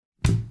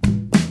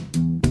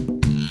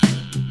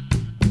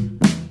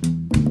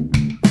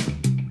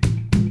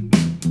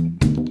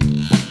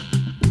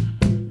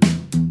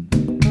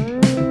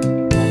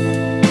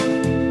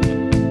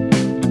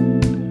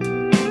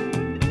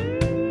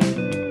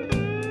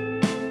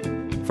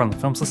From the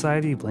Film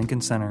Society of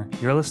Lincoln Center,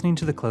 you're listening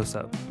to The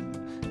Close-Up.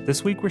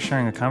 This week we're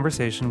sharing a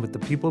conversation with the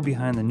people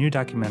behind the new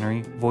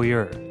documentary,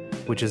 Voyeur,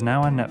 which is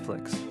now on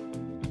Netflix.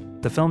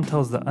 The film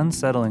tells the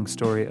unsettling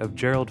story of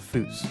Gerald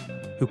Foos,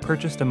 who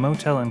purchased a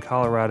motel in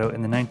Colorado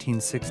in the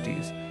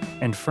 1960s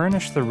and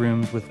furnished the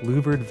rooms with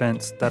louvered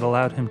vents that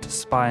allowed him to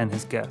spy on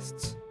his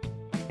guests,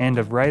 and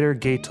of writer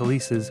Gay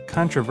Talese's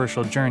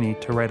controversial journey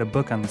to write a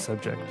book on the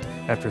subject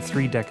after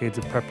 3 decades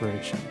of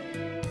preparation.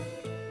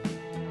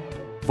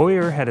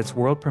 Voyeur had its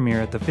world premiere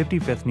at the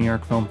 55th New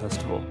York Film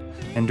Festival,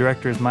 and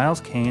directors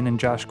Miles Kane and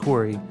Josh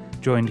Corey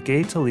joined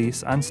Gay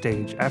Talese on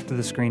stage after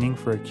the screening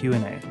for a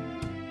Q&A.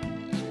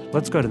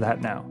 Let's go to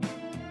that now.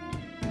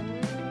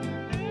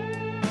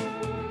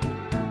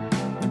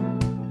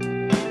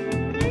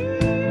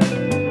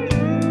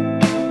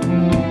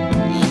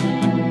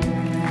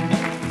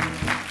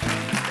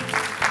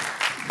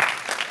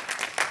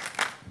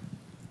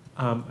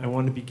 I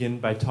want to begin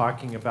by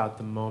talking about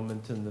the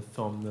moment in the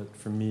film that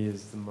for me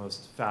is the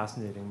most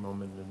fascinating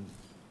moment in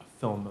a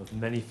film of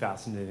many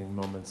fascinating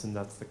moments, and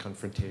that's the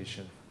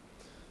confrontation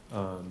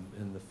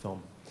in the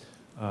film.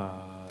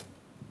 I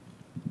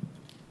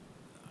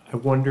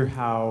wonder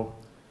how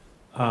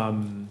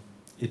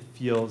it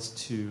feels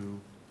to,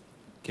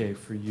 Gay,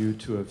 for you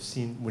to have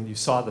seen, when you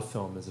saw the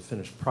film as a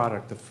finished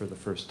product for the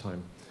first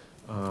time,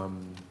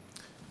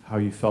 how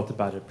you felt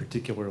about it,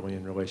 particularly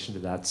in relation to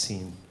that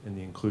scene and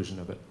the inclusion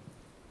of it.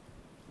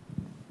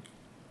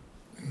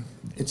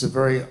 It's a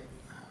very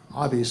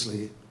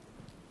obviously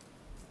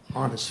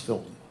honest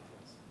film.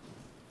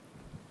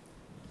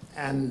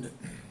 And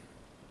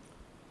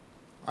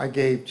I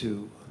gave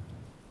to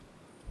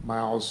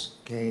Miles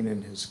Kane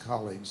and his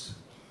colleagues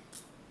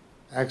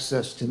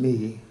access to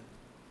me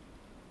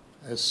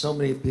as so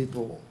many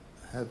people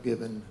have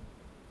given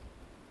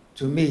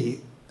to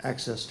me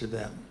access to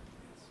them.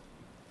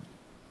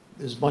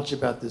 There's much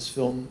about this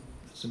film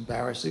that's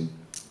embarrassing,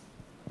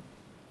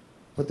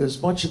 but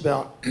there's much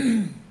about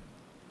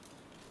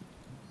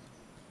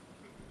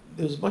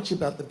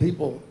the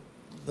people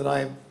that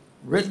I've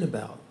written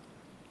about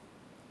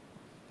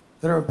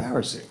that are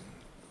embarrassing.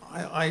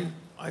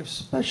 I've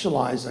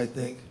specialized, I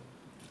think,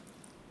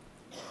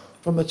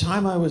 from the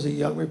time I was a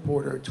young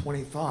reporter at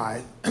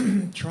 25,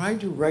 trying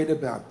to write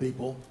about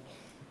people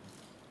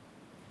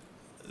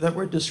that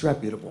were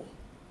disreputable.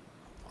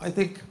 I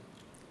think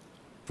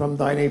from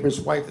Thy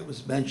Neighbor's Wife that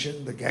was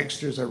mentioned, the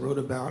gangsters I wrote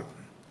about,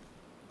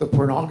 the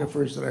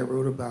pornographers that I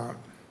wrote about,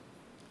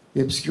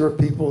 the obscure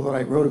people that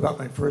I wrote about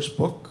in my first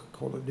book,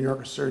 called The New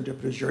Yorker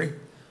Serendipitous Journey,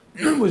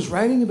 was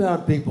writing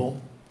about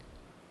people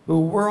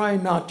who, were I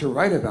not to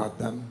write about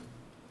them,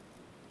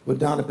 would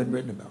not have been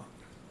written about.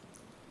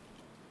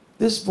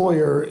 This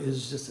voyeur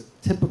is just a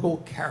typical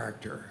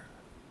character.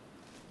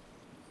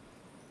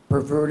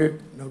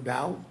 Perverted, no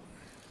doubt.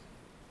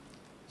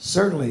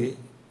 Certainly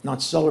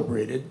not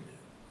celebrated,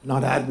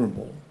 not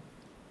admirable.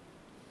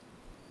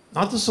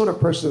 Not the sort of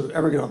person that would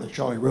ever get on the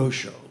Charlie Rose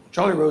show.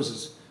 Charlie Rose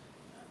is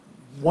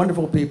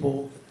wonderful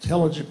people,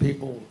 intelligent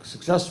people,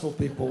 successful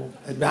people,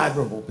 and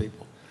admirable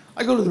people.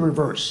 I go to the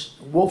reverse.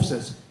 Wolf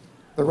says,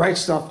 the right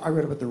stuff, I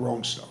read about the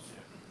wrong stuff.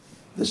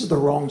 This is the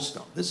wrong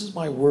stuff. This is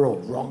my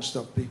world, wrong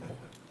stuff people.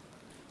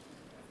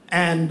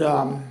 And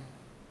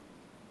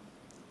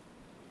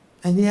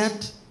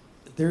yet,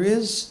 there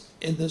is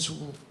in this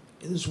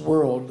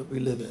world that we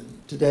live in,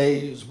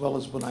 today as well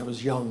as when I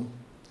was young,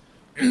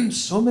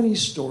 so many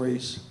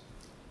stories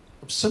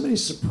of so many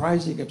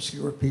surprising,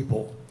 obscure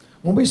people.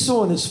 When we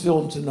saw in this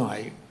film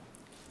tonight,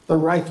 the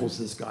rifles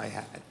this guy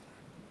had.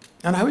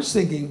 And I was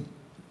thinking,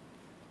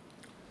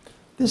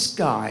 this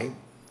guy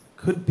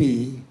could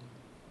be,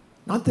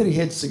 not that he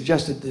had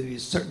suggested that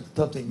he's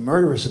something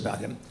murderous about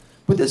him,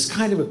 but this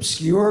kind of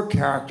obscure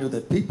character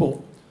that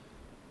people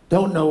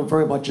don't know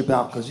very much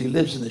about because he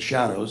lives in the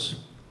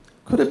shadows,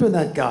 could have been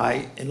that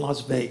guy in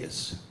Las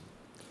Vegas.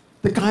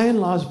 The guy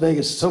in Las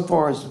Vegas, so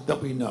far as that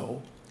we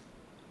know,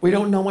 we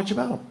don't know much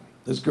about him.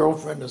 His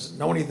girlfriend doesn't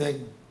know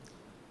anything.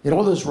 He had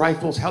all those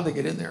rifles, how'd they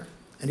get in there?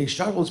 And he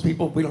shot all those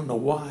people, we don't know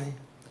why.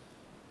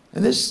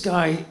 And this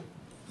guy,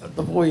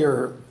 the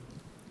voyeur,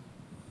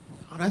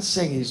 I'm not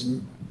saying he's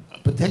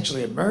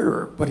potentially a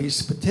murderer, but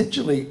he's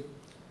potentially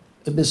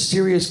a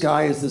mysterious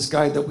guy, is this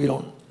guy that we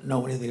don't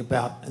know anything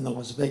about in the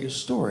Las Vegas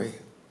story.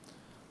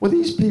 Well,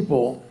 these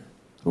people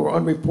who are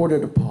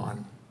unreported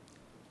upon,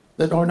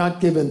 that are not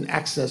given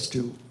access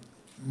to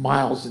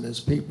Miles and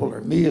his people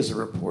or me as a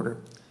reporter,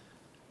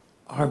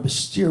 are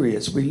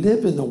mysterious. We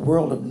live in the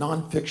world of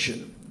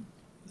nonfiction.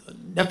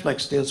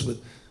 Netflix deals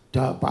with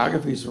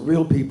biographies of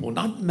real people,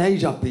 not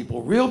made up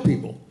people, real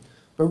people.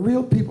 But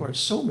real people are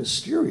so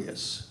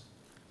mysterious.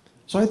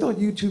 So I thought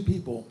you two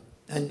people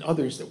and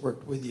others that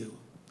worked with you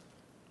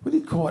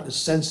really caught a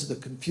sense of the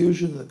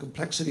confusion and the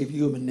complexity of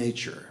human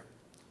nature.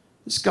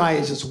 This guy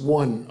is just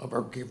one of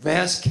our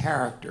vast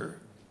character,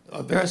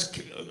 a vast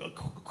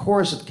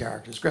chorus of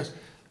characters,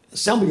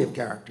 assembly of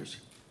characters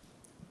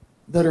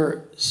that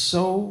are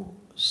so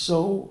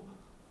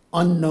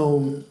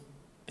unknown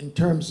in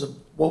terms of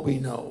what we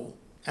know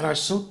and are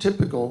so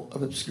typical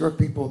of obscure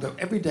people that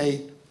every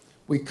day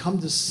we come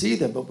to see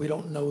them, but we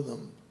don't know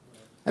them.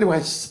 Anyway,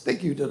 I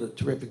think you did a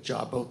terrific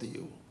job, both of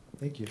you.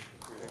 Thank you.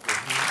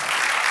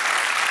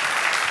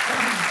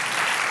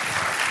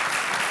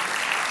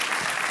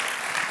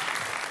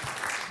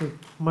 So,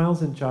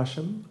 Miles and Josh,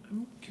 I'm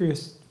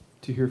curious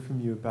to hear from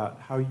you about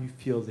how you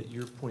feel that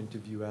your point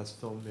of view as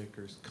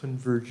filmmakers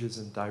converges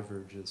and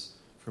diverges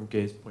from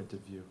Gay's point of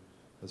view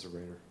as a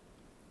writer.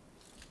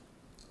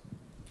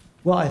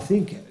 Well, I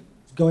think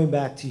going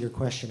back to your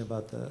question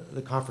about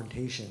the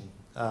confrontation,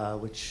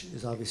 which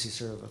is obviously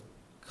sort of a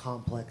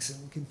complex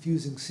and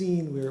confusing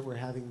scene where we're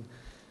having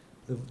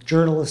the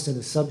journalist and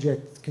the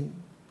subject can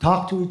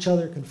talk to each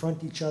other,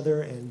 confront each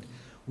other, and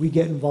we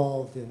get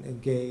involved,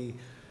 and Gay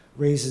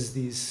raises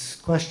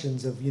these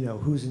questions of,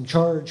 who's in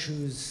charge,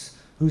 who's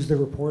the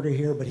reporter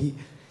here, but he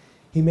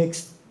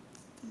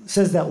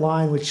says that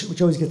line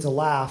which always gets a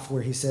laugh,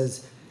 where he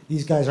says,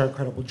 these guys aren't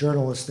credible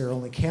journalists, they're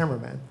only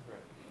cameramen.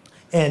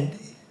 And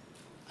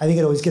I think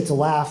it always gets a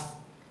laugh,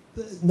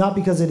 not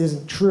because it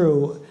isn't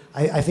true.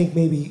 I think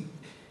maybe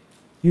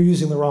you're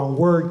using the wrong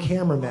word,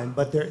 cameramen,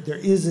 but there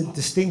is a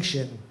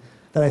distinction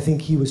that I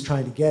think he was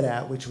trying to get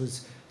at, which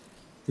was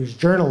there's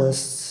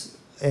journalists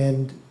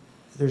and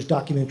there's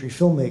documentary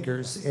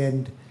filmmakers,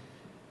 and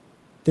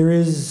there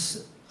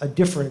is a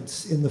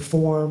difference in the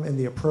form and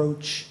the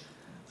approach,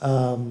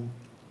 and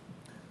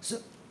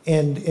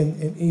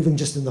even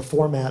just in the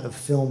format of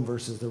film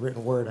versus the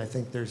written word. I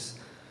think there's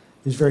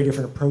very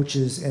different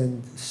approaches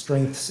and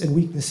strengths and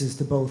weaknesses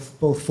to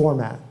both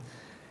format.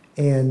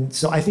 And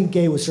so I think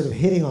Gay was sort of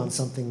hitting on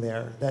something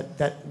there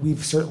that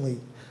we've certainly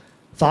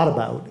thought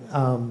about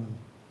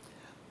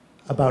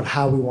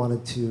how we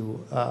wanted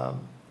to,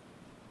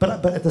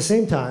 but at the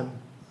same time,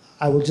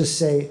 I will just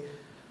say,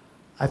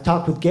 I've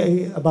talked with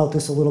Gay about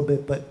this a little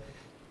bit, but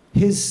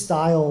his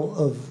style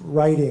of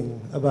writing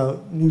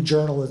about the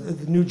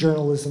new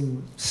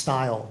journalism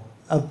style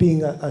of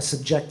being a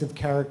subjective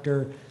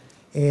character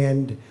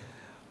and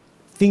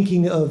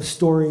thinking of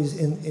stories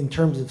in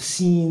terms of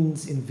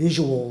scenes, in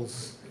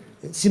visuals,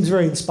 it seems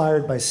very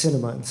inspired by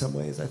cinema in some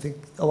ways. I think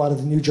a lot of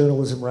the new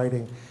journalism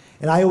writing,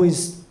 and I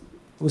always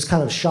was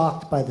kind of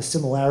shocked by the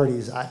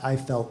similarities I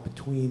felt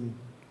between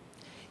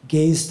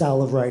Gay's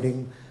style of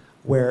writing,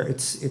 where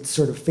it's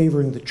sort of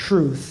favoring the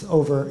truth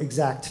over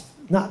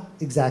not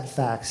exact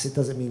facts. It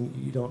doesn't mean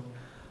you don't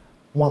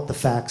want the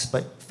facts,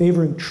 but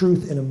favoring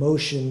truth and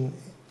emotion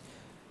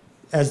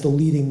as the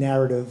leading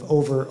narrative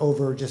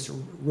over just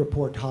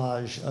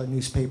reportage,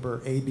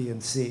 newspaper A, B,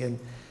 and C. And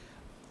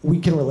we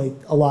can relate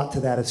a lot to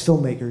that as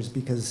filmmakers,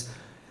 because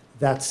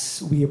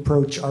we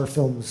approach our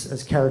films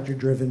as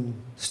character-driven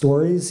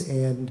stories,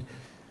 and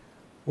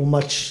we'll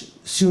much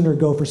sooner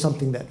go for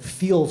something that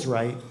feels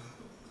right,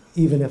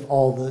 even if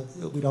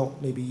we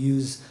don't maybe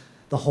use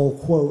the whole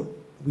quote,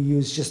 we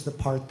use just the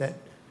part that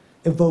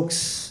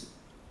evokes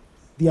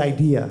the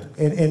idea.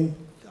 And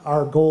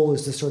our goal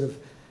is to sort of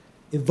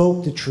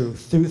evoke the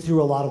truth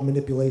through a lot of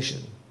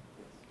manipulation.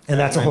 And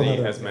that's a whole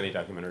other... As many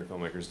documentary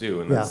filmmakers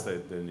do, and that's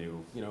the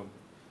new,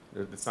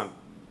 it's not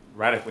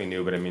radically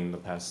new, but I mean the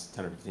past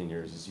 10 or 15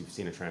 years is you've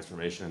seen a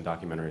transformation in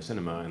documentary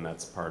cinema, and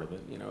that's part of it.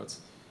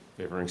 It's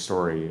favoring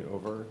story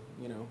over,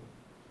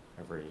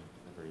 every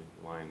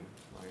line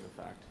of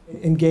fact.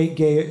 And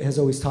Gay has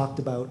always talked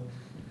about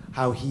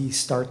how he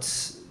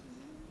starts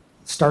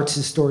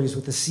his stories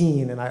with a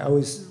scene, and I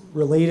always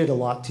related a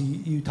lot to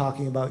you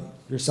talking about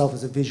yourself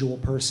as a visual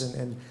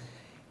person,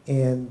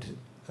 and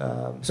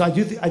so I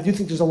do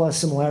think there's a lot of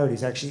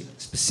similarities, actually,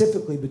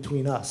 specifically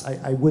between us.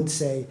 I would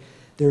say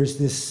there's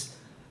this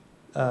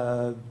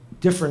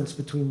difference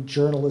between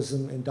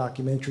journalism and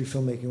documentary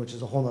filmmaking, which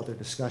is a whole other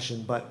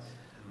discussion, but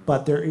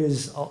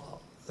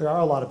there are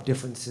a lot of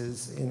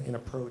differences in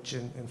approach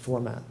and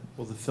format.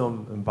 Well, the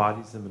film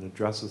embodies them and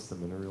addresses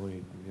them in a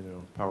really,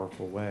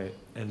 powerful way.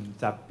 And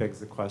that begs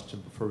the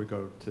question, before we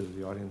go to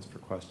the audience for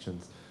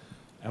questions,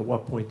 at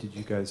what point did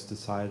you guys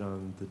decide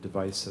on the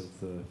device of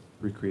the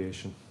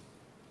recreation?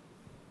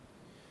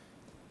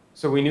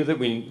 So we knew that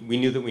we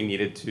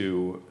needed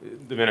to,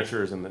 the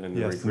miniatures and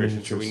the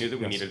recreation, so we knew that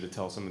we needed to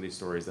tell some of these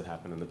stories that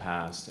happened in the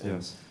past. And,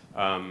 Yes.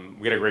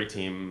 We had a great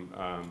team,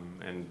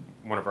 and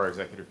one of our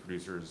executive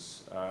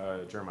producers,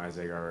 Jeremiah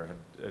Zagar,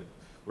 we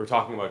were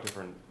talking about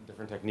different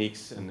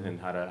techniques and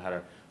how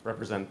to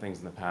represent things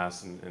in the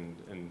past,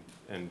 and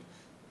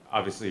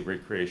obviously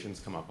recreations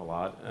come up a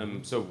lot.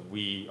 So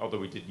although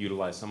we did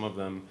utilize some of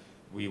them,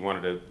 we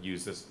wanted to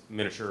use this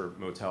miniature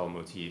motel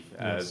motif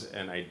as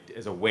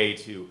a way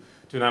to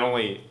not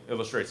only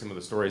illustrate some of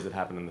the stories that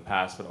happened in the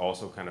past, but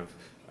also kind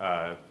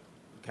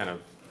of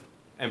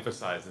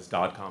emphasize this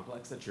God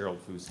complex that Gerald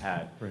Foos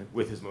had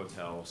with his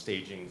motel,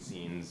 staging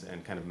scenes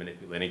and kind of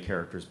manipulating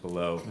characters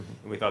below.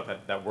 And we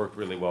thought that worked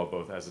really well,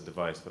 both as a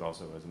device but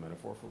also as a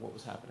metaphor for what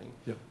was happening.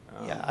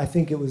 Yeah, I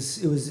think it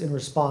was in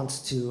response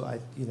to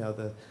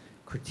the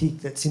critique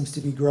that seems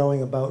to be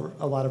growing about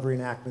a lot of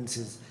reenactments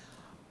is,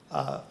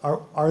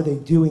 are they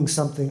doing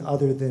something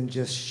other than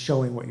just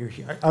showing what you're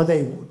here? Are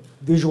they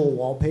visual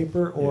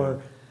wallpaper,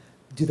 or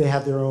do they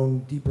have their own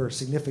deeper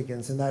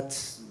significance? And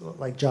that's,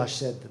 like Josh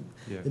said,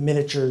 the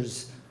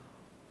miniatures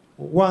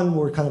one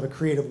were kind of a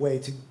creative way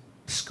to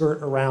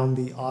skirt around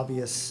the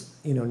obvious,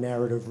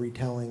 narrative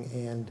retelling,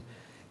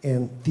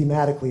 and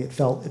thematically it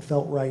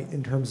felt right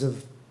in terms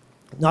of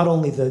not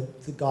only the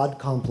God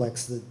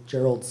complex, the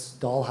Gerald's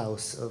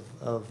dollhouse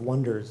of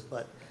wonders,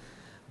 but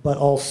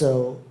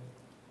also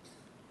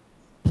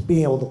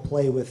being able to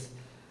play with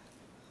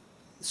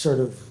sort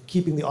of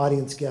keeping the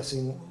audience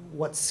guessing,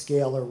 what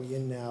scale are we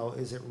in now?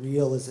 Is it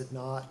real? Is it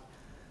not?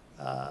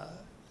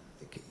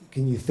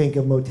 Can you think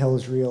a motel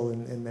is real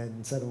and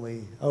then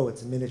suddenly, oh,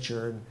 it's a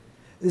miniature? And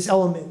this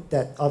element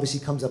that obviously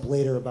comes up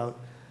later about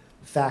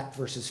fact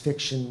versus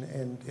fiction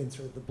and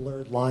sort of the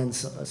blurred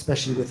lines,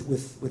 especially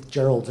with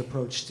Gerald's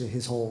approach to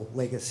his whole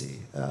legacy.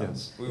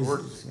 Yes. We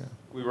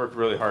worked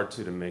really hard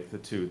to make the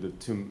two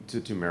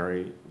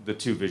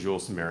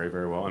visuals to marry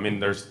very well. I mean,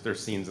 there's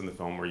scenes in the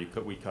film where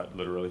we cut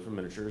literally from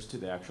miniatures to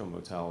the actual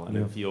motel, and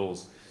it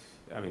feels,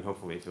 I mean,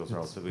 hopefully it feels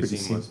relatively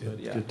seamless. But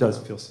yeah, it does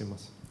feel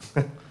seamless.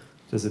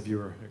 As a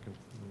viewer, I can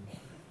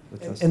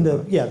attest and to the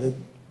that.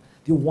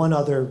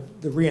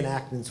 the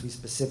reenactments, we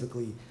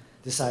specifically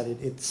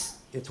decided it's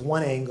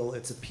one angle,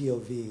 it's a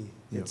POV,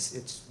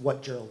 it's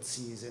what Gerald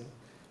sees, and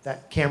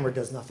that camera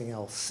does nothing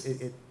else.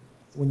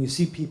 When you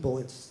see people,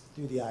 it's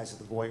through the eyes of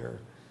the voyeur.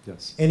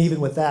 Yes. And even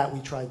with that,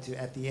 we tried to,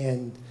 at the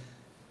end,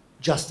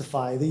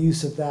 justify the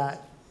use of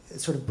that,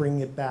 sort of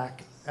bring it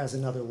back as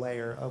another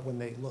layer of when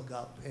they look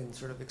up and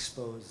sort of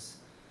expose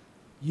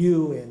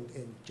you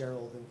and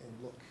Gerald and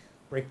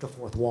break the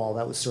fourth wall.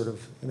 That was sort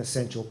of an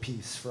essential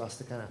piece for us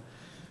to kind of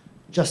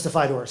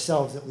justify to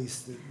ourselves, at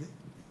least,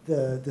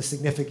 the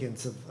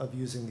significance of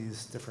using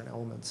these different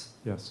elements.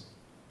 Yes.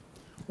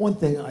 One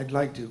thing I'd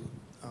like to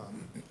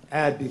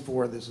add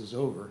before this is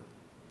over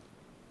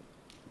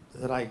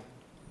that I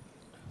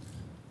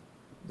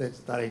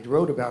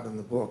wrote about in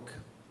the book.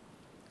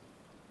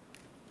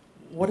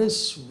 What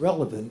is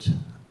relevant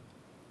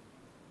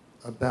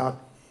about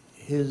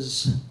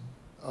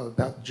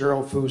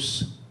Gerald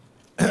Foos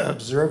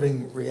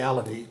observing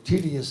reality,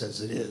 tedious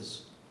as it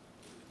is?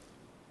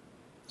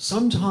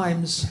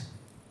 Sometimes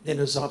in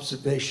his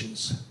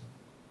observations,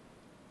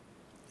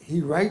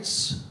 he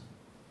writes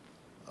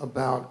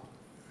about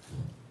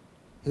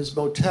his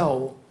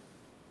motel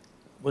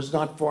was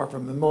not far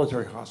from a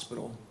military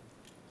hospital.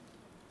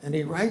 And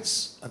he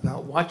writes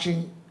about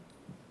watching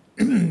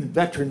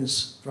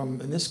veterans from,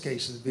 in this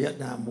case, the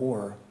Vietnam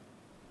War,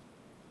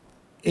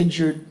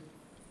 injured,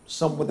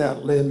 some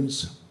without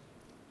limbs,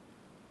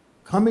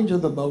 coming to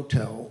the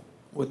motel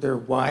with their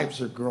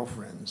wives or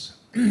girlfriends,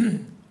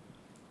 and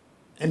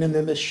in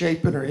the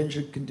misshapen or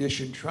injured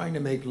condition, trying to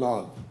make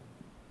love.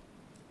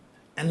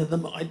 And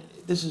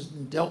this is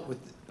dealt with,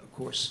 of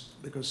course,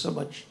 because so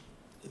much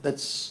that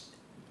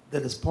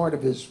is part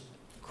of his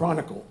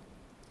chronicle,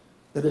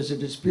 that is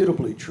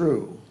indisputably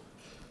true,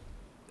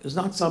 is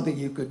not something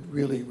you could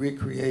really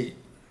recreate.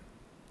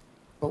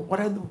 But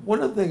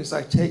one of the things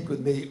I take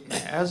with me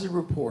as a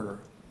reporter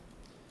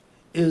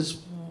is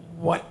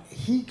what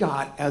he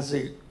got as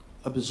a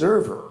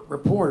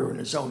reporter in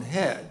his own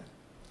head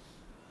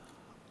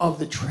of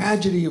the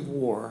tragedy of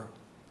war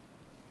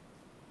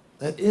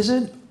that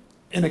isn't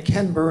in a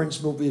Ken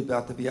Burns movie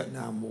about the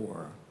Vietnam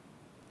War,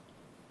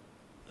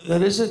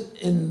 that isn't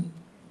in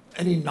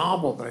any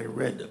novel that I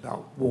read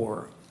about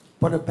war,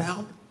 but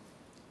about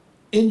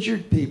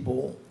injured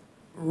people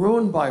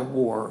ruined by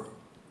war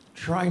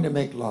trying to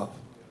make love.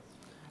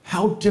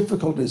 How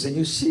difficult it is. And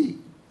you see,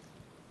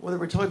 whether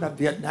we're talking about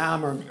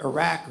Vietnam or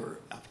Iraq or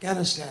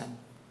Afghanistan,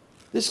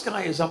 this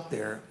guy is up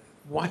there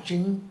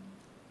watching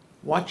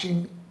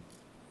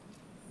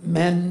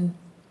men,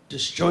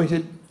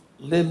 disjointed,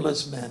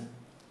 limbless men,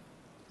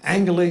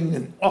 angling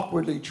and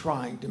awkwardly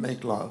trying to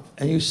make love.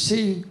 And you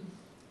see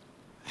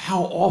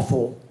how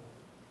awful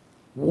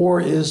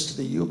war is to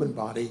the human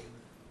body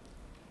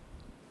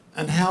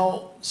and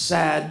how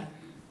sad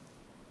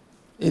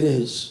it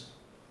is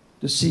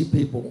to see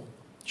people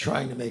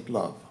trying to make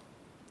love.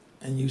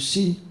 And you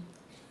see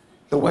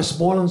the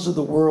Westmorlands of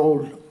the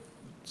world,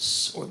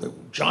 or the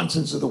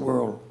Johnsons of the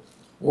world,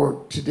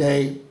 or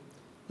today,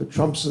 the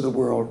Trumps of the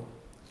world,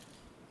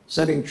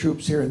 sending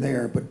troops here and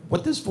there. But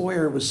what this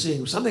voyeur was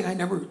seeing was something I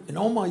never, in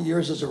all my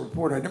years as a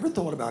reporter, I never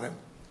thought about it,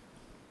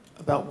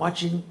 about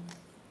watching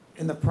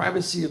in the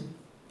privacy of,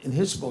 in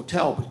his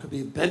motel, but it could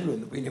be a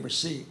bedroom that we never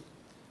see,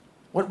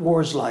 what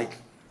war is like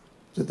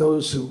to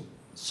those who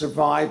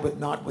survive but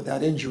not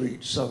without injury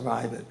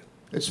survive it.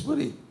 It's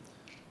really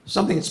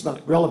something that's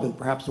not relevant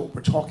perhaps to what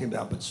we're talking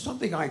about, but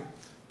something I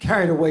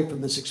carried away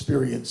from this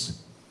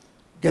experience,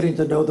 getting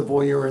to know the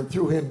voyeur and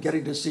through him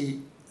getting to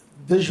see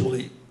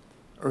visually,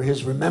 or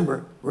his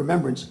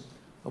remembrance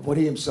of what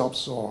he himself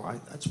saw.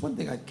 That's one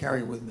thing I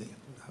carry with me.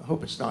 I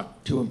hope it's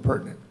not too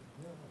impertinent.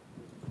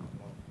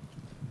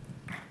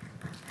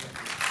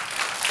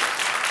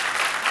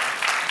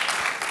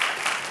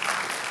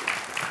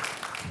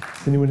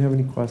 Does anyone have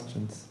any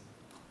questions?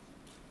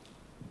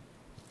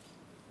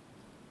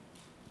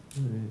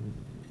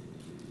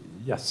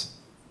 Yes.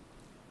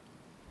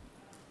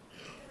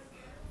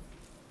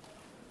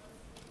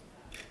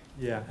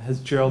 Yeah, has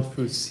Gerald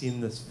Foos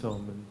seen this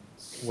film and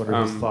What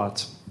are his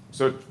thoughts?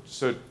 So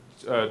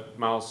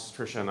Miles,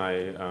 Trisha, and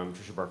I,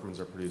 Trisha Barkman's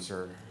our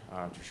producer.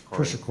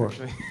 Trisha Corey.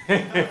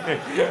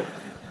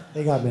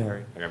 They got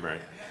married. I got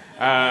married.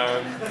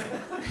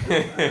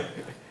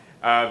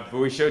 But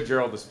we showed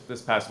Gerald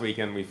this past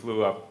weekend. We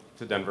flew up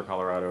to Denver,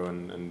 Colorado,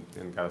 and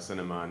got a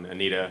cinema. And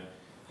Anita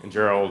and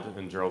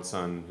Gerald's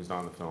son, who's not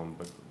in the film,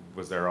 but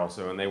was there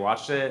also. And they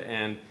watched it.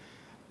 And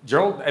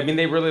Gerald, I mean,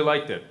 they really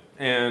liked it.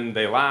 And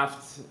they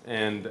laughed.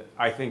 And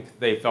I think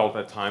they felt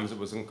at times it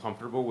was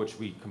uncomfortable, which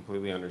we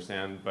completely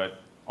understand.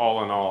 But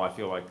all in all, I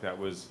feel like that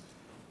was,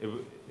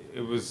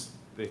 it was,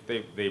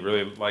 they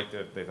really liked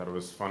it. They thought it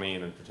was funny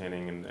and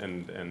entertaining,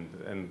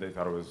 and they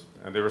thought it was,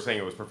 and they were saying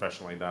it was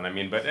professionally done. I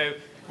mean, but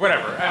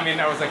whatever. I mean,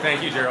 I was like,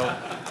 thank you, Gerald.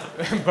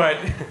 but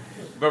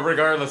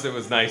regardless, it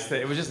was nice.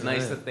 It was just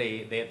nice that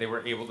they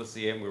were able to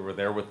see it, and we were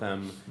there with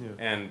them,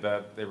 and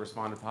that they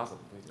responded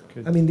positively.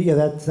 Good. I mean, yeah,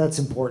 that's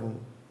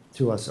important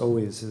to us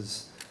always.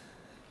 Is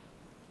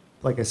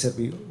like I said,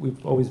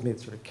 we've always made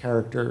sort of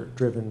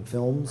character-driven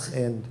films,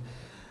 and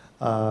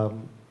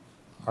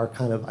our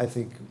kind of, I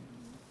think,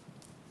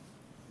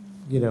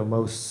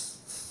 most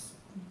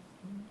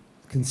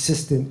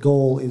consistent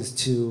goal is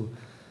to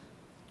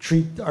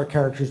treat our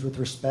characters with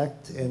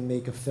respect and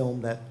make a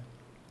film that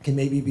can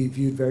maybe be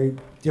viewed very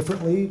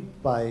differently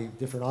by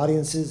different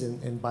audiences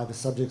and by the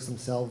subjects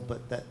themselves,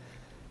 but that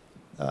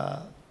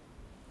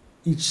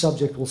each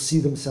subject will see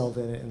themselves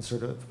in it and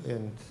sort of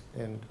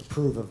and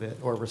approve of it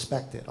or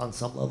respect it on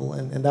some level.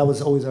 And that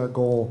was always our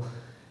goal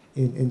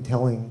in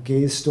telling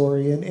Gay's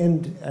story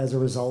and as a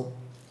result,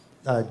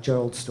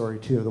 Gerald's story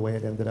too, the way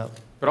it ended up.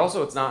 But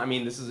also, it's not. I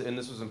mean, this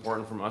was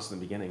important from us in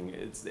the beginning.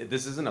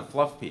 This isn't a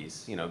fluff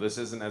piece. This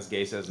isn't, as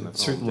Gay says in the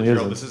film. Certainly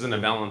isn't. This isn't a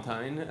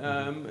Valentine.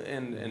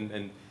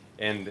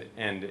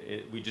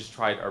 We just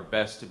tried our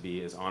best to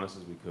be as honest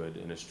as we could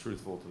and as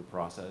truthful to the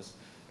process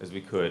as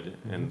we could,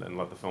 and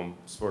let the film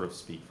sort of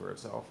speak for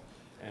itself.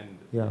 And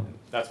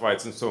that's why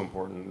it's so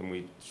important. And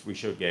we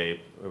showed Gay.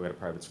 We had a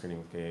private screening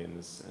with Gay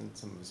and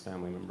some of his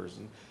family members,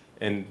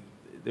 and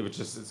it was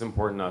just, it's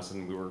important to us,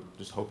 and we were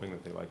just hoping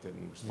that they liked it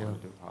and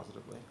responded to it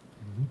positively.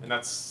 And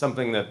that's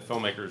something that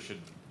filmmakers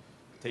should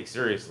take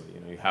seriously.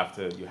 You have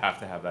to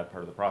have that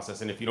part of the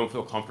process. And if you don't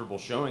feel comfortable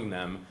showing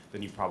them,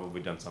 then you've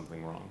probably done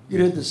something wrong. You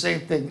did the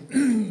same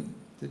thing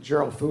to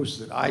Gerald Foos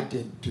that I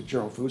did to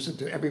Gerald Foos and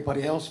to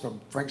everybody else,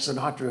 from Frank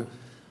Sinatra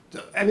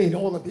to,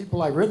 all the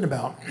people I've written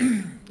about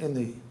in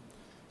the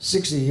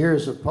 60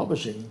 years of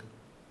publishing.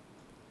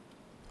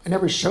 I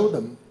never show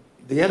them.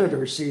 The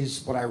editor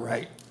sees what I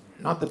write,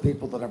 not the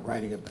people that I'm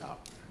writing about.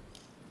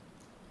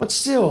 But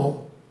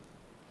still,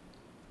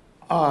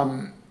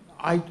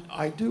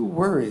 I do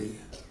worry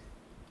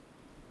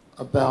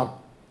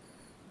about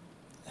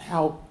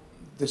how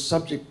the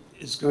subject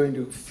is going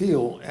to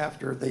feel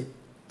after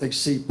they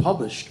see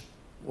published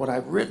what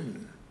I've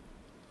written.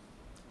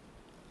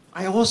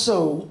 I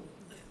also,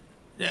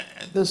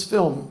 this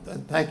film,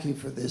 and thank you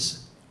for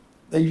this,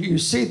 you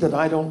see that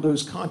I don't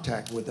lose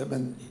contact with them,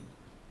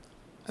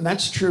 and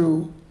that's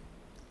true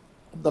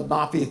of the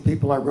mafia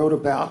people I wrote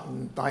about,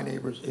 and Thy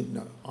Neighbors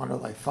in Honor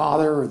Thy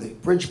Father, or the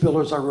bridge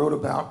builders I wrote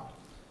about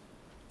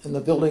in the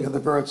building of the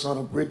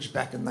Verrazzano Bridge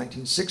back in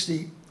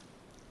 1960.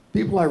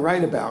 People I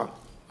write about,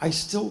 I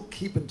still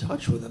keep in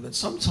touch with them, and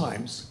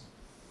sometimes,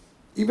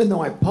 even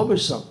though I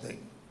publish something,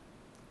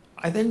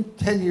 I then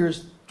 10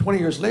 years, 20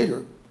 years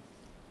later,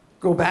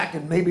 go back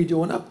and maybe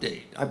do an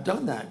update. I've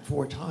done that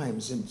 4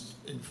 times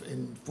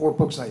in 4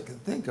 books I can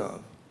think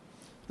of.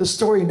 The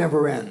story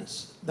never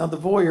ends. Now, The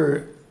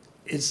Voyeur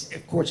is,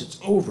 of course, it's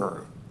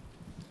over.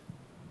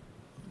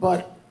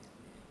 But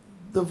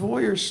The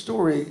Voyeur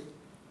story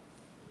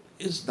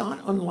is not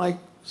unlike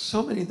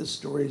so many of the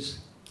stories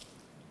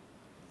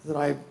that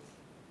I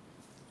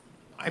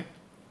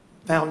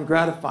found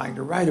gratifying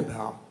to write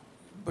about,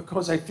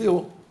 because I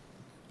feel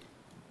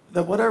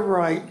that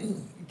whatever I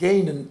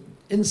gain in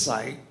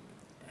insight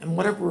and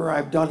whatever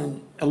I've done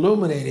in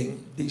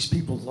illuminating these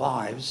people's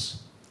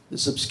lives,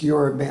 this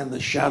obscure man,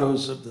 the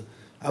shadows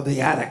of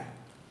the attic,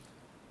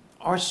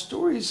 are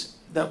stories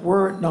that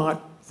were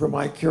not, for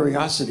my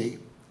curiosity,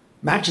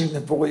 matching the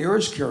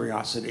voyeur's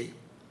curiosity,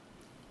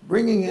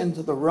 bringing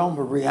into the realm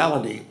of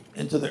reality,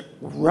 into the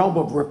realm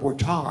of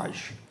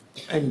reportage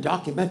and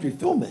documentary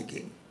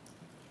filmmaking,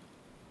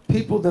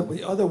 people that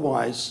we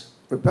otherwise,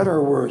 for better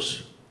or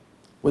worse,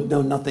 would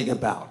know nothing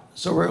about.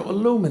 So we're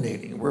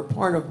illuminating. We're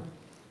part of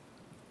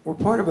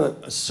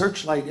a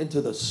searchlight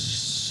into the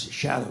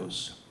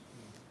shadows,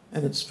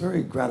 and it's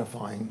very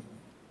gratifying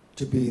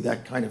to be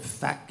that kind of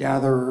fact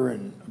gatherer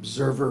and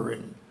observer,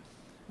 and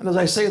as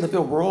I say in the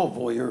film, we're all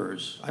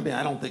voyeurs. I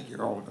don't think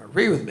you're all going to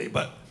agree with me,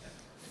 but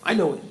I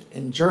know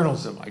in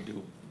journalism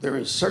there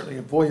is certainly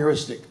a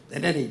voyeuristic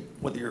in any,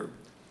 whether you're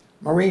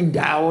Maureen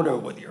Dowd or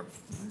whether you're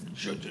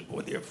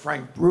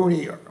Frank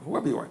Bruni or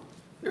whoever you are,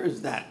 there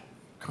is that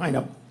kind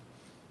of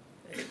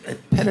a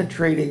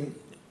penetrating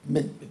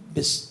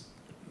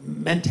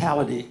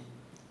mentality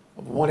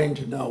of wanting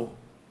to know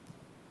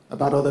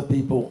about other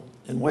people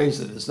in ways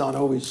that is not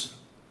always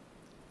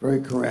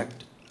very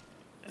correct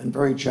and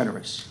very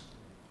generous.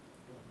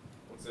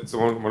 It's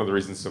one of the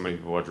reasons so many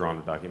people are drawn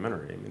to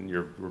documentary. I mean,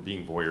 we're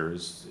being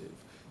voyeurs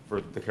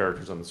for the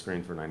characters on the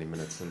screen for 90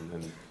 minutes, and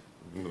one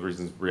of the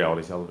reasons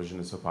reality television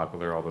is so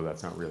popular, although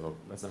that's not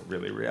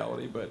really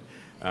reality, but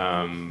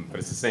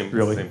it's the same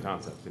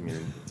concept. I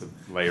mean, it's a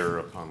layer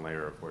upon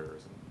layer of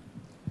voyeurism.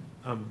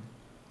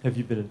 Have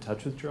you been in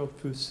touch with Gerald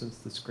Foos since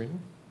the screening?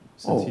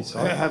 Oh, He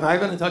saw it? have I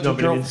been in touch No,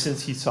 with but I mean, Gerald?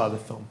 since he saw the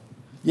film.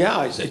 Yeah,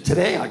 I say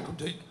today.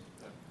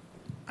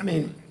 I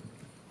mean,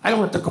 I don't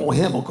have to call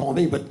him or call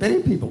me, but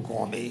many people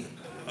call me.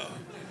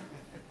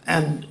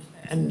 And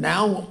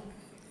now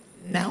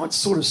it's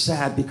sort of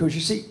sad because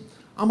you see,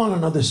 I'm on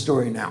another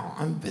story now.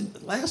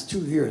 The last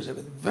 2 years, I've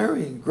been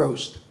very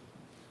engrossed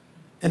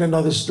in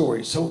another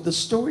story. So the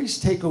stories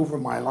take over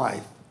my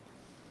life.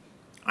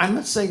 I'm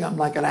not saying I'm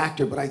like an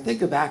actor, but I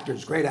think of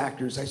actors, great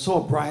actors. I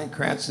saw Bryan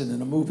Cranston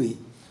in a movie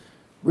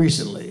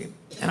recently,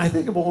 and I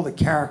think of all the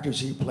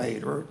characters he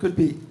played, or it could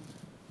be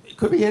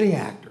any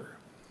actor.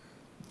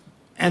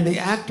 And the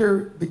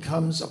actor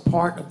becomes a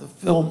part of the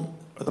film,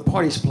 or the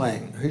part he's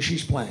playing, who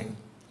she's playing.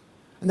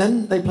 And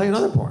then they play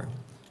another part.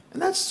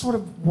 And that's sort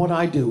of what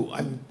I do.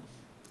 I'm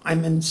a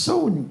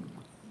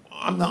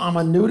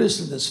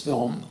nudist in this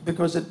film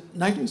because in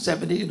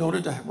 1970, in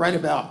order to write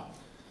about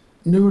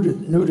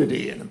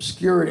nudity and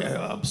obscurity,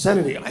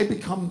 obscenity, I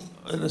become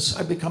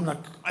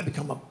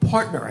a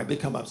partner. I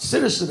become a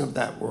citizen of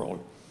that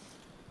world.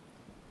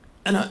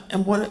 But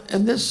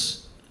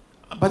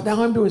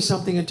now I'm doing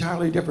something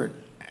entirely different.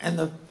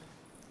 And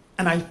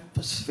I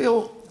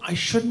feel I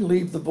shouldn't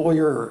leave the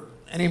voyeur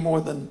any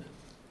more than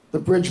the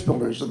bridge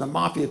builders or the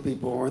mafia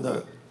people or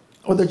the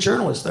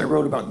journalists that I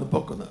wrote about in the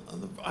book.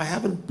 I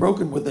haven't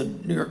broken with the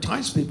New York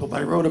Times people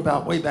that I wrote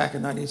about way back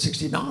in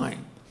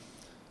 1969.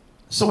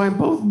 So I'm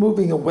both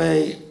moving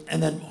away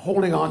and then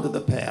holding on to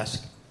the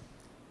past.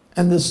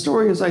 And the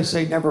story, as I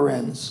say, never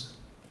ends.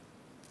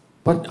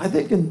 But I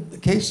think in the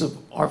case of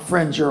our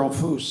friend Gerald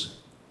Foos,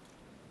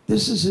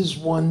 this is his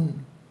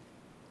one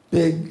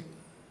big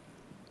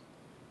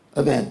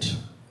event.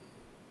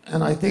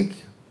 And I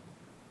think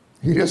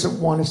he doesn't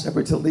want us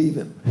ever to leave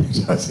him,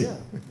 does he? Yeah,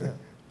 yeah.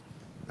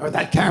 Or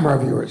that camera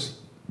of yours.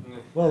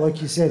 Well,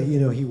 like you said,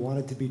 he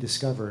wanted to be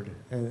discovered,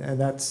 and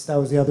that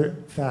was the other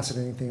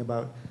fascinating thing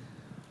about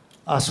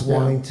us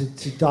wanting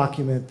to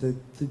document the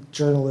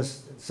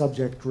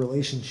journalist-subject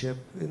relationship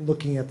and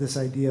looking at this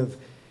idea of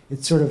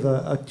it's sort of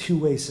a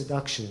two-way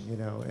seduction,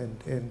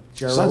 and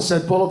Gerald...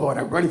 Sunset Boulevard,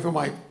 I'm ready for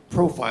my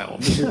profile,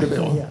 Mr.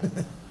 DeMille.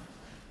 Yeah.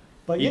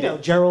 But,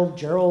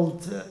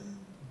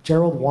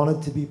 Gerald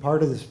wanted to be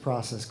part of this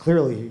process.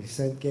 Clearly, he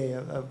sent Gay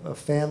a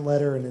fan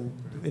letter and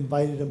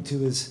invited him to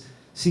his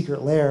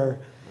secret lair,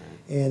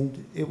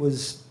 and he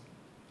was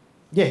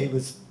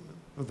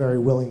a very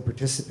willing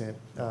participant,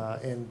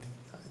 and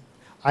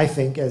I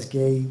think, as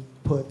Gay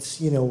puts,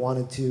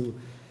 wanted to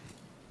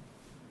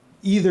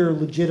either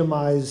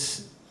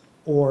legitimize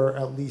or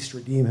at least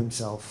redeem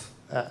himself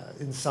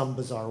in some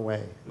bizarre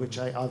way, which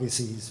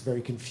obviously he's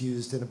very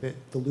confused and a bit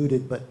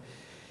deluded, but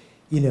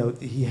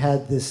he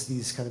had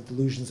these kind of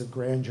delusions of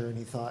grandeur, and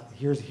he thought,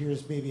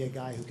 here's maybe a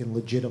guy who can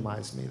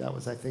legitimize me. That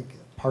was, I think,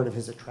 part of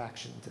his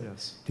attraction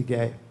to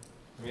Gay.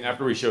 I mean,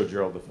 after we showed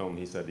Gerald the film,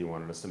 he said he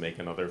wanted us to make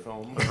another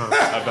film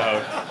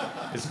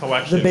about his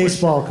collection. The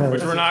baseball card.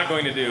 Which we're not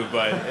going to do,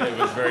 but it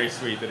was very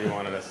sweet that he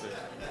wanted us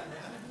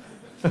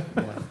to.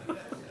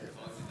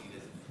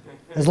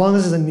 As long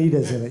as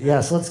Anita's in it.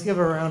 Yes, let's give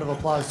a round of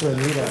applause to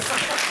Anita.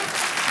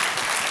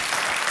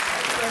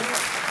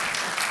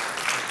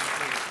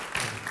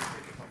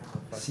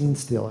 Scene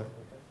stealer.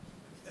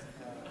 Do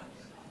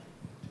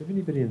you have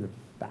anybody in the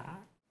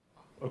back?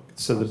 Okay,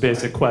 so the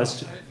basic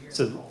question.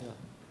 It's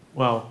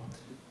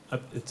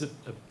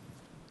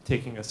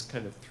taking us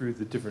kind of through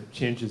the different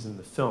changes in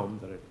the film.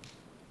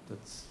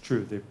 That's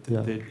true.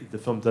 The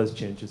film does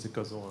change as it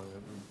goes along.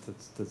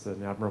 That's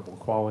an admirable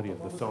quality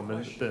of the film.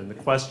 And the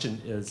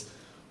question is,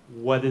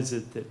 what is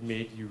it that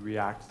made you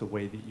react the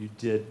way that you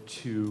did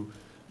to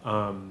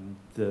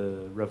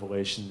the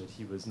revelation that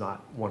he was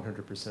not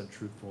 100%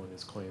 truthful in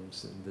his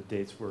claims and the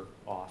dates were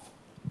off?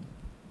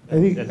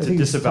 And to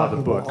disavow the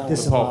book.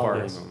 The Paul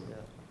Farley moment. Yeah.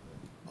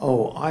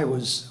 Oh, I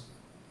was,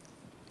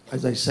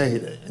 as I say,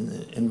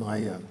 when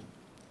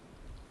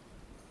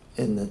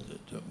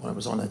I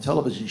was on that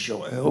television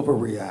show, I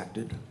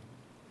overreacted.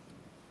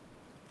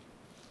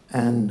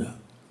 And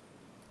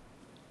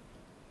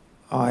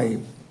I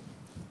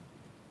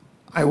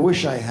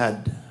wish I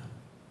had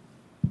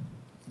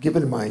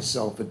given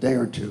myself a day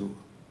or two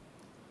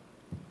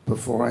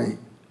before I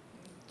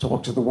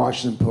talked to the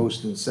Washington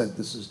Post and said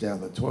this is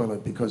down the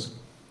toilet, because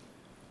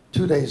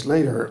 2 days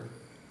later,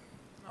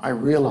 I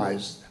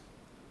realized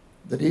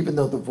that even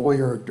though the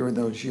voyeur during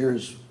those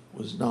years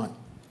was not,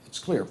 it's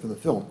clear from the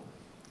film,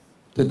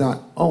 did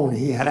not own,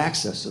 he had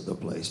access to the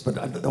place. But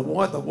the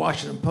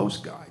Washington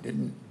Post guy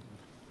didn't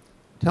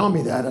tell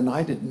me that, and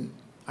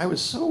I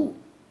was so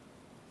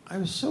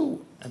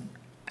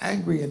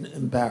angry and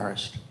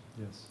embarrassed.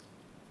 Yes.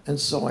 And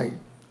so I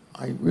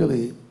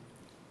really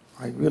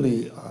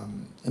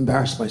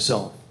embarrassed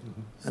myself.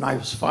 Mm-hmm. And I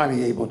was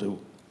finally able to,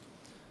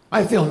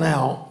 I feel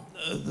now,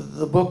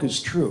 the book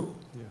is true.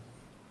 Yeah.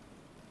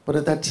 But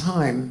at that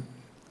time,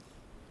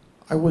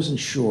 I wasn't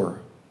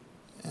sure,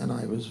 and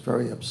I was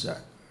very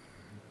upset.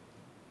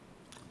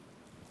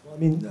 Well, I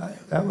mean,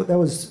 that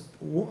was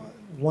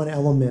one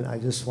element I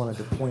just wanted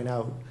to point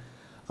out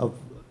of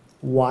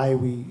why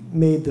we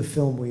made the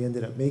film we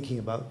ended up making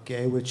about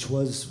Gay, which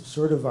was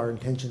sort of our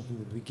intention from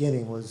the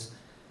beginning. Was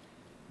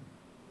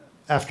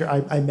after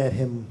I met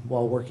him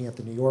while working at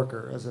the New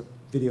Yorker as a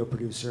video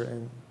producer,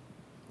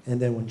 and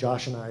then when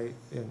Josh and I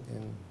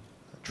and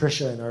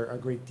Tricia and our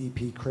great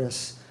DP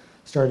Chris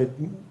started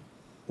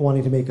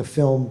wanting to make a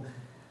film,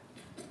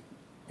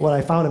 what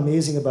I found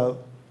amazing about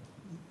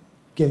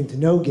getting to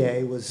know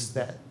Gay was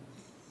that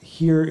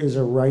here is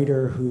a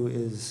writer who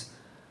is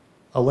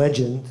a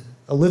legend,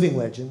 a living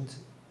legend,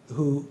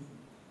 who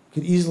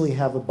could easily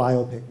have a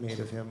biopic made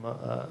of him,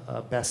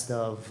 a best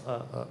of,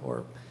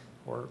 or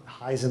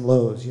highs and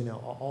lows, you know,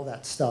 all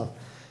that stuff.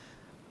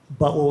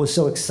 But what was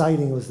so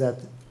exciting was that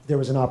there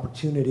was an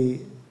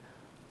opportunity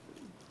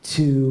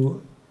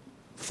to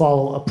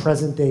follow a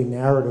present-day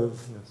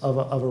narrative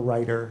of a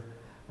writer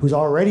who's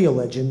already a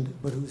legend,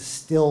 but who's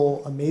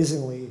still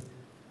amazingly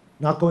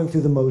not going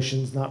through the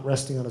motions, not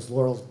resting on his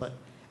laurels, but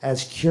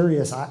as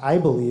curious, I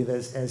believe,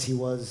 as he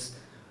was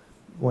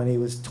when he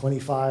was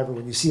 25, or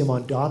when you see him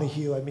on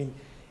Donahue. I mean,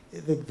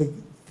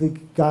 the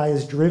guy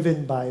is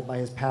driven by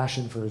his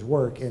passion for his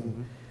work,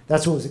 and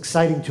that's what was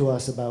exciting to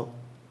us about.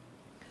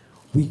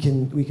 We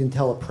can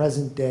tell a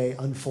present-day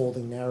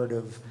unfolding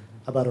narrative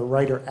about a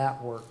writer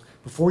at work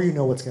before you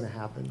know what's going to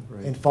happen,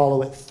 Right. and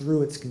follow it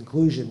through its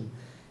conclusion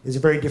is a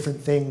very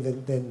different thing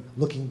than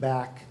looking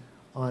back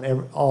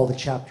on all the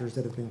chapters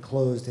that have been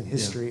closed in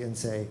history and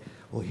say,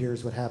 well,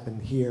 here's what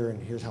happened here,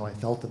 and here's how I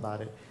felt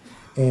about it.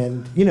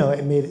 And you know,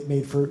 it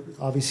made for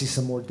obviously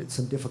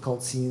some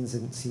difficult scenes,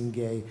 and seeing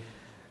Gay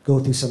go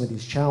through some of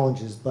these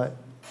challenges. But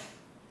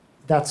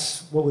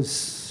that's what was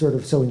sort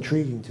of so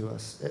intriguing to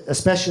us,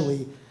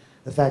 especially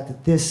the fact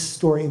that this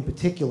story in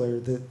particular,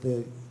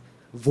 the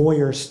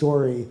voyeur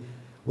story,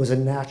 was a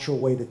natural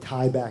way to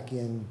tie back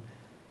in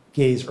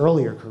Gay's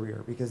earlier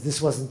career, because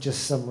this wasn't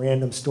just some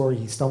random story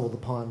he stumbled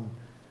upon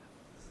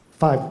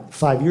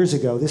five years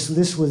ago.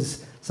 This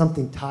was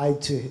something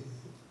tied to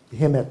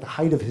him at the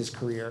height of his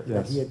career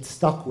that he had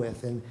stuck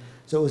with, and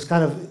so it was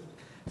kind of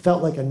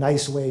felt like a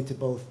nice way to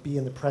both be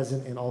in the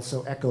present and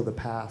also echo the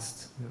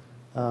past.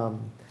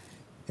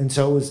 And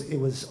so it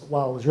was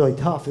while it was really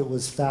tough, it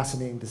was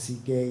fascinating to see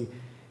Gay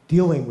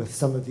dealing with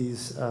some of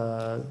these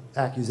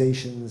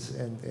accusations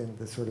and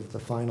the sort of the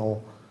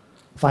final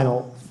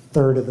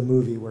third of the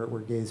movie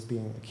where Gay's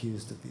being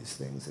accused of these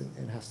things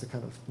and has to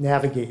kind of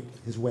navigate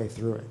his way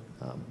through it.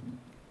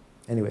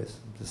 Anyways,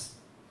 just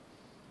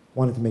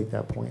wanted to make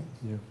that point.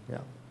 Yeah.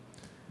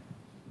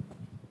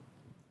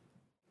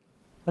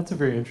 That's a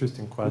very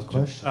interesting question.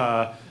 Good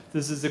question.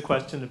 This is a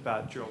question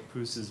about Gerald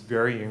Puss's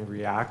varying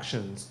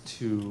reactions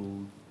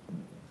to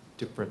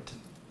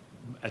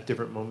at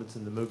different moments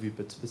in the movie,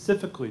 but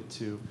specifically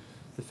to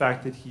the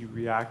fact that he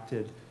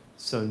reacted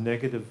so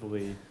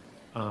negatively,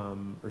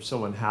 or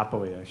so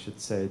unhappily, I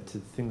should say, to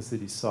things that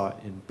he saw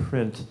in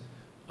print,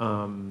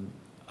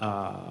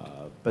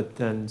 but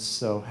then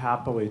so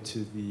happily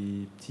to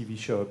the TV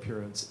show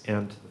appearance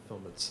and to the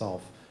film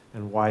itself.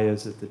 And why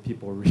is it that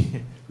people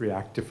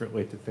react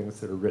differently to things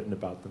that are written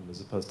about them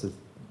as opposed to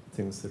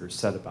things that are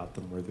said about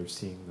them where they're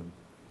seeing them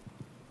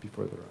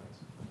before their eyes?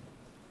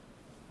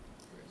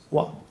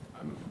 Well,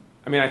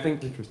 I mean, I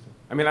think Interesting.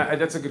 I mean,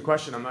 that's a good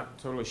question. I'm not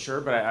totally sure,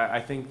 but I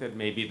think that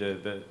maybe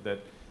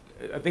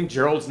I think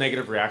Gerald's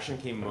negative reaction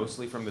came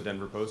mostly from the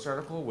Denver Post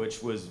article,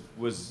 which was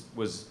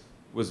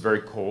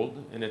very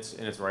cold in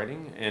its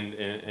writing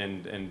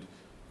and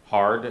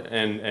hard,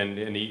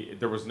 and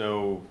there was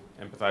no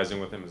empathizing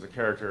with him as a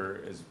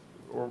character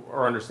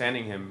or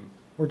understanding him.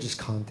 or just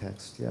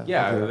context, yeah.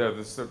 Yeah,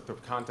 Okay. the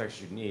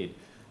context you'd need.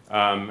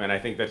 And I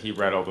think that he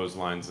read all those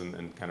lines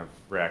and kind of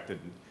reacted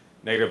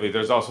negatively.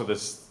 There's also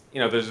this,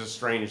 there's a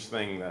strange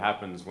thing that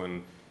happens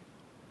when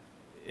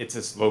it's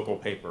this local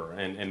paper,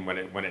 and when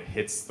it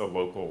hits the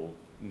local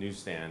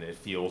newsstand, it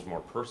feels more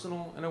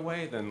personal in a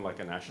way than like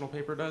a national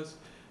paper does.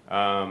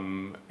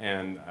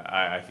 And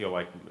I feel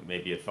like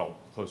maybe it felt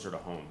closer to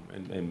home,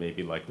 and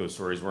maybe like those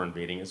stories were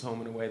invading his home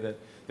in a way that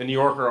the New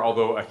Yorker,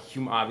 although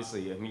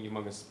obviously a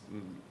humongous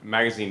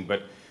magazine,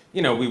 but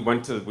we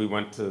went to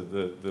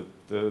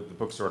the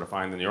bookstore to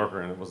find the New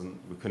Yorker, and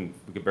we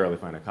could barely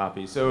find a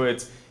copy. So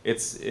but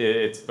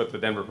the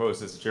Denver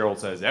Post, as Gerald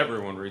says,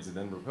 everyone reads the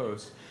Denver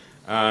Post.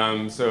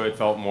 So it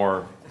felt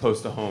more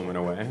close to home in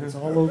a way. It's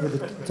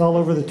all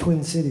over the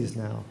Twin Cities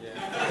now.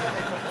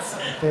 Yeah.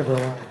 Favorite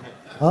line.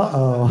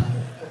 Uh-oh.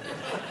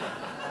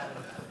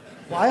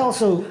 Well, I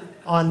also,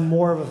 on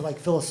more of a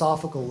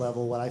philosophical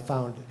level, what I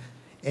found,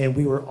 and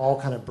we were all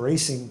kind of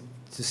bracing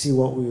to see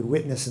what we would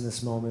witness in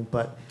this moment,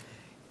 but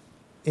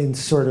in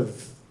sort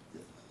of,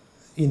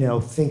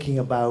 thinking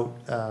about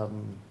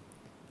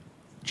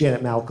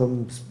Janet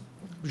Malcolm's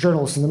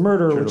Journalist in the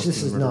Murder, which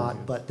this is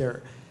not, but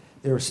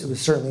it was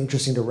certainly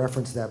interesting to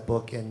reference that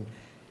book, and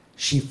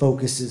she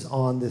focuses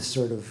on this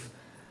sort of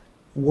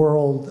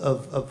world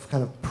of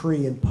kind of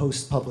pre and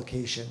post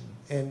publication,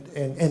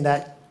 and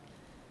that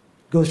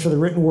goes for the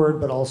written word,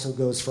 but also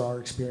goes for our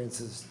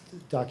experience as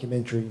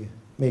documentary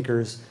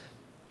makers.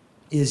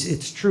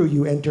 It's true,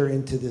 you enter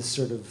into this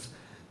sort of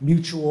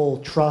mutual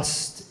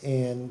trust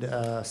and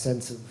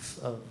sense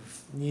of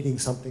needing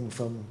something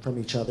from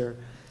each other,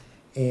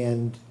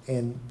 and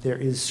there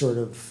is sort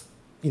of,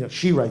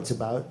 she writes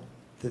about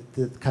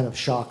the kind of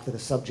shock that a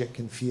subject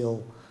can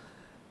feel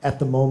at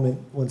the moment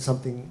when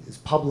something is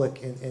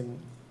public, and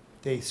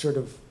they sort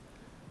of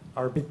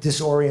are a bit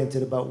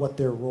disoriented about what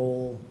their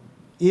role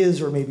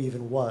is, or maybe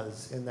even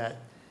was, and that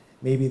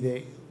maybe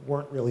they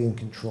weren't really in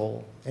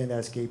control. And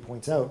as Gay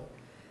points out,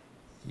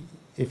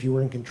 if you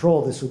were in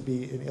control, this would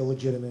be an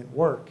illegitimate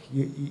work.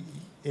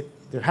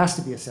 There has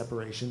to be a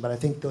separation, but I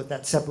think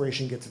that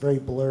separation gets very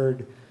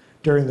blurred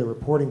during the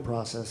reporting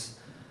process,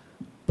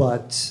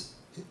 but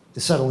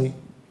it's suddenly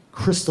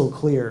crystal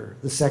clear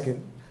the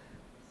second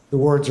the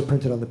words are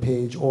printed on the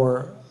page.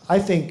 Or I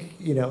think,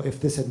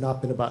 if this had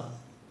not been about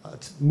a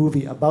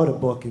movie about a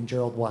book, and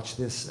Gerald watched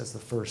this as the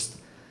first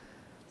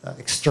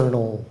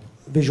external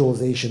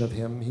visualization of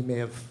him, he may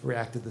have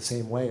reacted the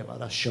same way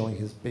about us showing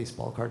his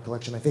baseball card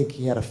collection. I think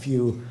he had a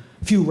few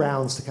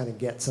rounds to kind of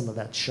get some of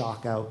that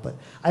shock out. But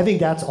I think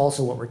that's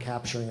also what we're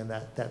capturing in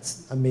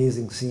that's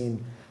amazing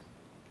scene,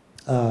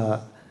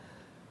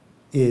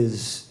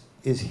 is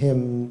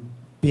him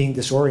being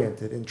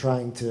disoriented and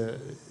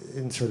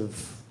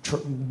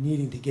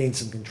needing to gain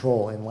some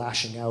control and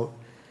lashing out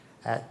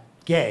at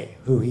Gay,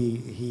 who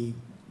he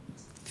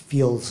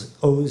feels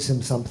owes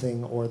him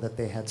something, or that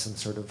they had some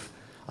sort of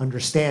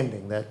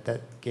understanding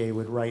that Gay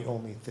would write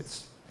only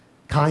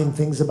kind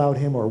things about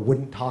him or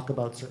wouldn't talk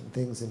about certain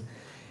things. And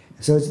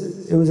so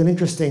it was an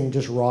interesting,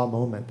 just raw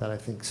moment that I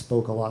think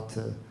spoke a lot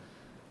to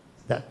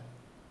that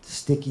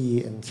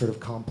sticky and sort of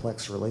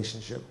complex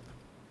relationship.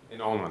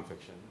 In all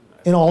nonfiction.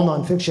 In all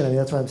nonfiction, I mean,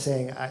 that's what I'm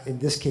saying. In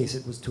this case,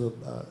 it was to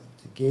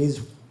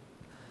Gay's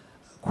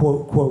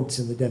quotes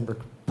in the Denver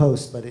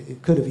Post, but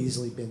it could have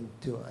easily been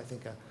to, I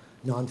think, a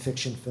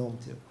nonfiction film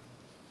too.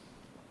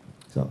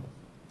 So.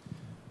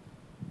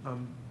 I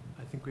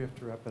think we have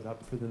to wrap it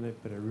up for the night,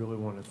 but I really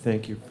want to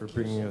thank you for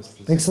bringing us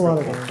this. Thanks a lot,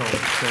 incredible everyone.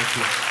 film. Thank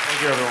you.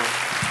 Thank you, everyone.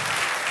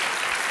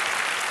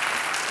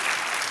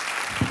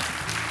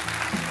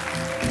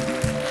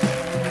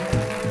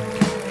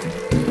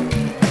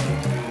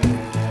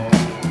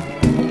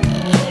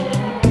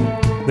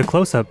 The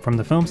Close-Up from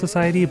the Film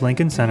Society of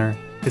Lincoln Center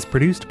is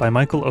produced by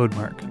Michael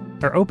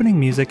Odemark. Our opening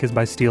music is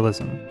by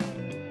Steelism.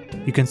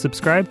 You can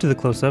subscribe to The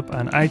Close-Up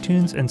on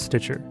iTunes and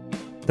Stitcher.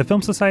 The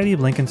Film Society of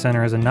Lincoln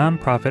Center is a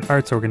non-profit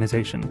arts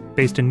organization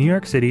based in New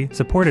York City,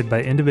 supported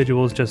by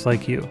individuals just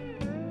like you.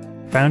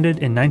 Founded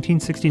in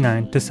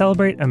 1969 to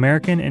celebrate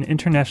American and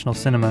international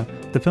cinema,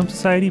 the Film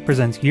Society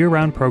presents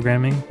year-round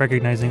programming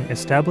recognizing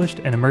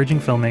established and emerging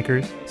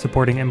filmmakers,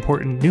 supporting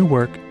important new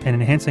work, and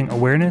enhancing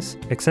awareness,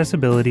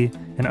 accessibility,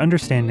 and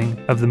understanding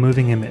of the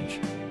moving image.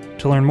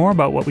 To learn more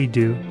about what we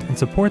do and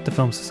support the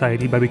Film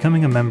Society by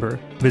becoming a member,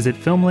 visit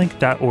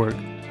filmlink.org,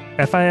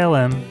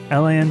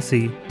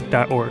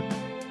 filmlanc.org.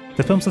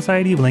 The Film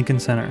Society of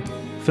Lincoln Center.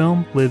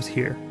 Film lives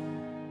here.